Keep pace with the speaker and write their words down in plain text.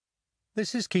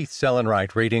This is Keith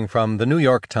Sellenwright reading from the New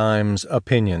York Times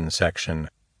Opinion section.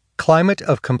 Climate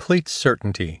of Complete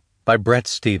Certainty by Bret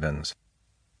Stephens.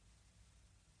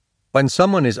 When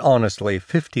someone is honestly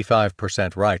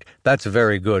 55% right, that's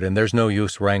very good and there's no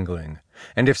use wrangling.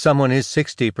 And if someone is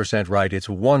 60% right, it's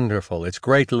wonderful, it's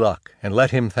great luck, and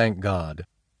let him thank God.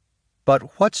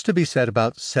 But what's to be said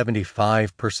about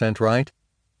 75% right?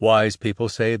 Wise people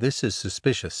say this is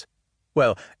suspicious.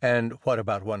 Well, and what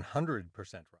about 100% right?